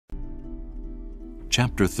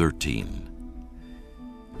Chapter 13.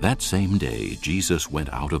 That same day Jesus went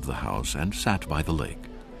out of the house and sat by the lake.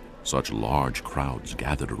 Such large crowds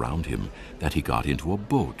gathered around him that he got into a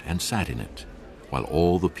boat and sat in it, while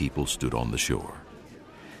all the people stood on the shore.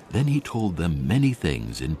 Then he told them many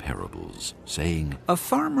things in parables, saying, A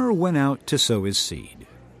farmer went out to sow his seed.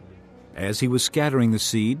 As he was scattering the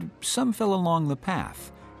seed, some fell along the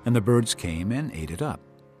path, and the birds came and ate it up.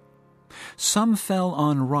 Some fell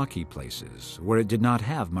on rocky places, where it did not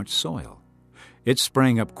have much soil. It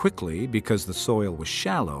sprang up quickly because the soil was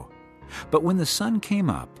shallow, but when the sun came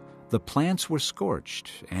up, the plants were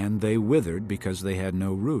scorched, and they withered because they had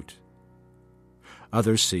no root.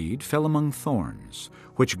 Other seed fell among thorns,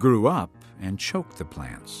 which grew up and choked the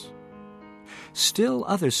plants. Still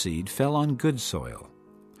other seed fell on good soil,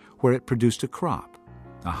 where it produced a crop,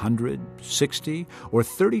 100, 60, or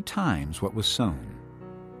 30 times what was sown.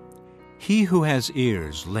 He who has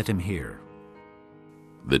ears, let him hear.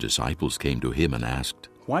 The disciples came to him and asked,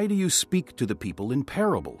 Why do you speak to the people in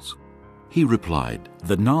parables? He replied,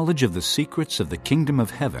 The knowledge of the secrets of the kingdom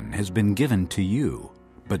of heaven has been given to you,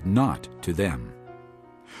 but not to them.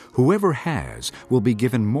 Whoever has will be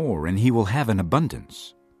given more, and he will have an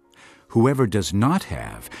abundance. Whoever does not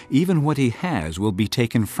have, even what he has will be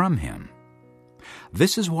taken from him.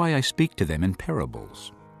 This is why I speak to them in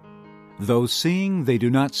parables. Though seeing, they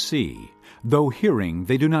do not see. Though hearing,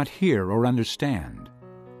 they do not hear or understand.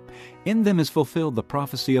 In them is fulfilled the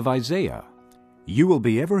prophecy of Isaiah. You will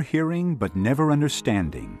be ever hearing, but never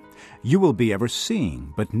understanding. You will be ever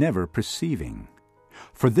seeing, but never perceiving.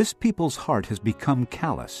 For this people's heart has become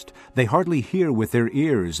calloused. They hardly hear with their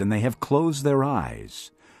ears, and they have closed their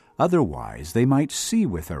eyes. Otherwise they might see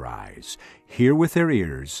with their eyes, hear with their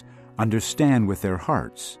ears, understand with their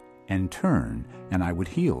hearts, and turn, and I would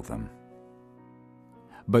heal them.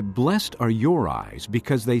 But blessed are your eyes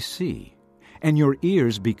because they see, and your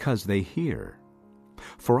ears because they hear.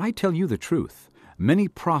 For I tell you the truth, many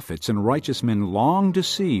prophets and righteous men longed to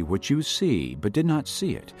see what you see, but did not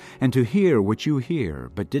see it, and to hear what you hear,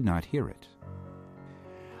 but did not hear it.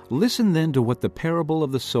 Listen then to what the parable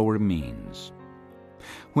of the sower means.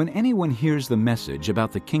 When anyone hears the message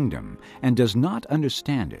about the kingdom and does not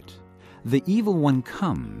understand it, the evil one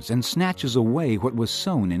comes and snatches away what was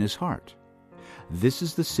sown in his heart. This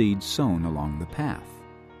is the seed sown along the path.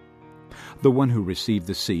 The one who received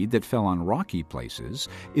the seed that fell on rocky places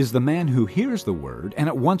is the man who hears the word and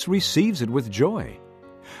at once receives it with joy.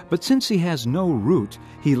 But since he has no root,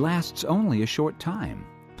 he lasts only a short time.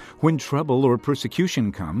 When trouble or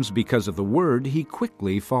persecution comes because of the word, he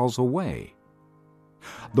quickly falls away.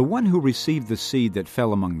 The one who received the seed that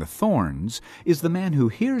fell among the thorns is the man who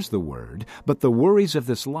hears the word, but the worries of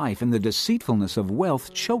this life and the deceitfulness of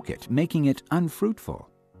wealth choke it, making it unfruitful.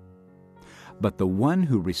 But the one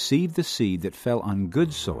who received the seed that fell on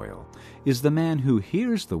good soil is the man who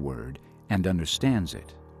hears the word and understands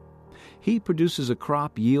it. He produces a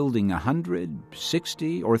crop yielding 100,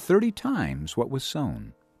 60, or 30 times what was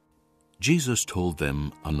sown. Jesus told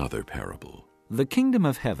them another parable. The kingdom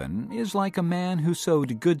of heaven is like a man who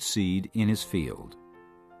sowed good seed in his field.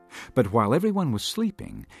 But while everyone was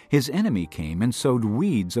sleeping, his enemy came and sowed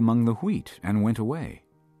weeds among the wheat and went away.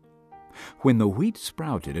 When the wheat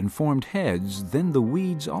sprouted and formed heads, then the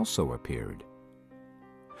weeds also appeared.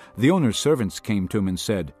 The owner's servants came to him and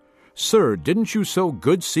said, Sir, didn't you sow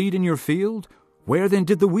good seed in your field? Where then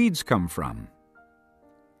did the weeds come from?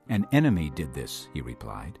 An enemy did this, he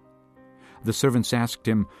replied. The servants asked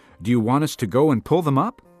him, Do you want us to go and pull them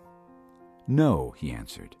up? No, he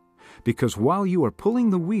answered, because while you are pulling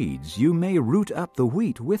the weeds, you may root up the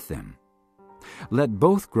wheat with them. Let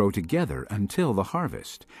both grow together until the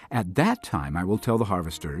harvest. At that time I will tell the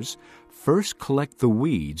harvesters, First collect the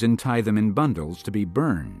weeds and tie them in bundles to be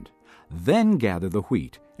burned. Then gather the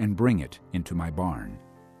wheat and bring it into my barn.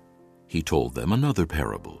 He told them another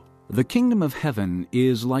parable. The kingdom of heaven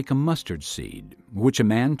is like a mustard seed, which a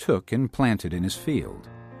man took and planted in his field.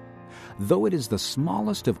 Though it is the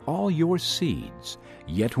smallest of all your seeds,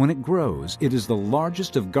 yet when it grows, it is the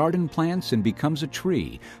largest of garden plants and becomes a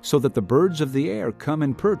tree, so that the birds of the air come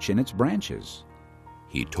and perch in its branches.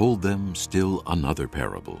 He told them still another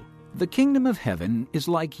parable. The kingdom of heaven is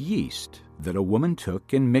like yeast that a woman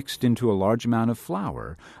took and mixed into a large amount of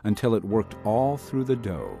flour until it worked all through the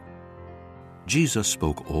dough. Jesus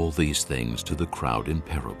spoke all these things to the crowd in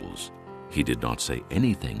parables. He did not say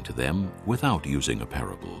anything to them without using a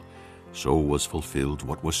parable. So was fulfilled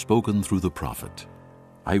what was spoken through the prophet.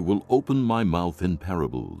 I will open my mouth in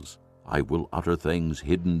parables. I will utter things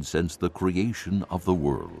hidden since the creation of the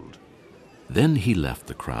world. Then he left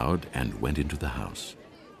the crowd and went into the house.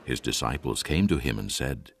 His disciples came to him and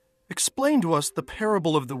said, Explain to us the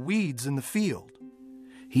parable of the weeds in the field."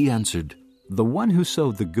 He answered, The one who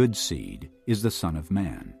sowed the good seed is the Son of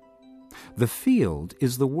Man. The field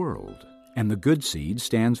is the world, and the good seed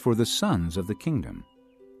stands for the sons of the kingdom.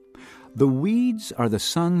 The weeds are the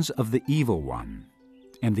sons of the evil one,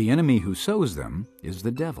 and the enemy who sows them is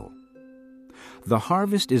the devil. The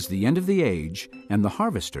harvest is the end of the age, and the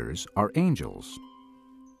harvesters are angels.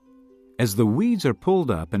 As the weeds are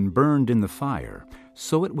pulled up and burned in the fire,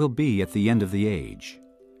 so it will be at the end of the age.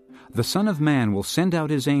 The Son of Man will send out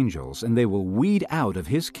his angels, and they will weed out of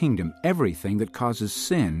his kingdom everything that causes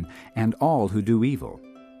sin and all who do evil.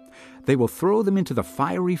 They will throw them into the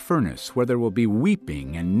fiery furnace, where there will be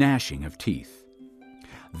weeping and gnashing of teeth.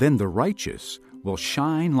 Then the righteous will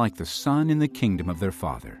shine like the sun in the kingdom of their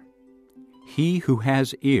Father. He who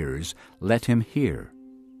has ears, let him hear.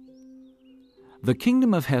 The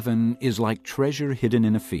kingdom of heaven is like treasure hidden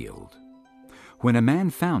in a field. When a man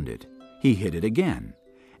found it, he hid it again,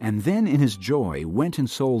 and then in his joy went and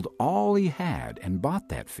sold all he had and bought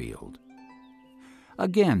that field.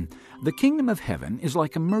 Again, the kingdom of heaven is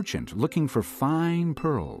like a merchant looking for fine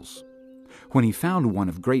pearls. When he found one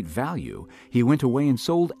of great value, he went away and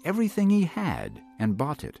sold everything he had and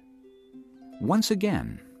bought it. Once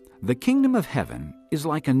again, the kingdom of heaven is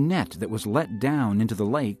like a net that was let down into the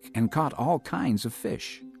lake and caught all kinds of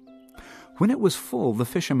fish. When it was full, the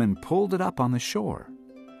fishermen pulled it up on the shore.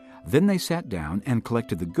 Then they sat down and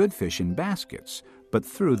collected the good fish in baskets, but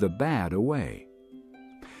threw the bad away.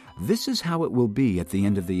 This is how it will be at the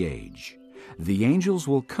end of the age. The angels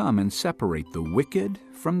will come and separate the wicked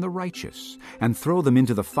from the righteous, and throw them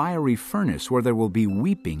into the fiery furnace, where there will be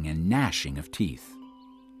weeping and gnashing of teeth.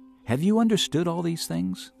 Have you understood all these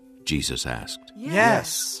things? Jesus asked.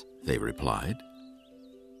 Yes. They replied.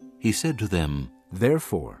 He said to them,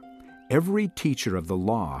 Therefore, every teacher of the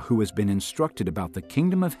law who has been instructed about the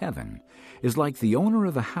kingdom of heaven is like the owner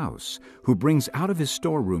of a house who brings out of his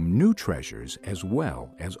storeroom new treasures as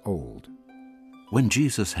well as old. When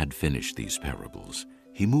Jesus had finished these parables,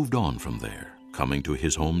 he moved on from there. Coming to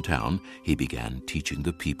his hometown, he began teaching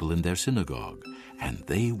the people in their synagogue, and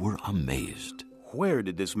they were amazed. "Where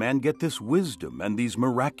did this man get this wisdom and these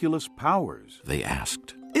miraculous powers?" They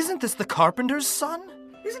asked, "Isn't this the carpenter's son?"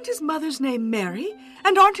 Isn't his mother's name Mary?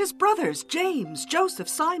 And aren't his brothers James, Joseph,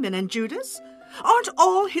 Simon, and Judas? Aren't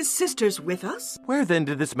all his sisters with us?" Where then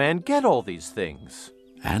did this man get all these things?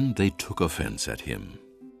 And they took offense at him.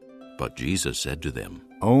 But Jesus said to them,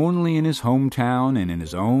 Only in his hometown and in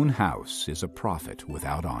his own house is a prophet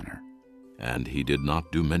without honor. And he did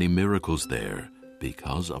not do many miracles there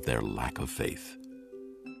because of their lack of faith.